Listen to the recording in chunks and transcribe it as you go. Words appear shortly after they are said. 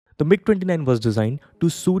The MiG-29 was designed to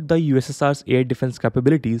suit the USSR's air defense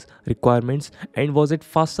capabilities, requirements, and was a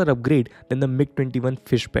faster upgrade than the MiG-21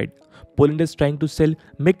 fishbed. Poland is trying to sell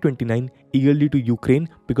MiG-29 eagerly to Ukraine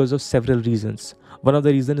because of several reasons. One of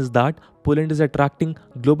the reasons is that Poland is attracting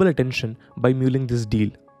global attention by mulling this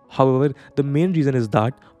deal. However, the main reason is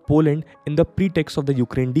that Poland, in the pretext of the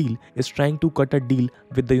Ukraine deal, is trying to cut a deal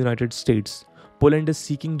with the United States. Poland is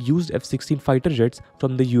seeking used F-16 fighter jets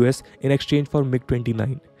from the US in exchange for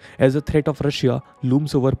MiG-29, as the threat of Russia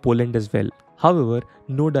looms over Poland as well. However,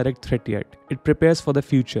 no direct threat yet. It prepares for the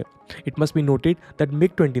future. It must be noted that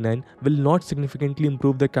MiG-29 will not significantly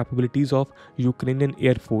improve the capabilities of Ukrainian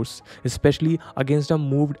Air Force, especially against a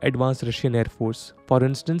moved advanced Russian Air Force. For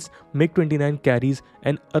instance, MiG-29 carries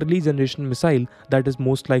an early generation missile that is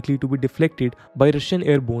most likely to be deflected by Russian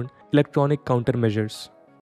airborne electronic countermeasures.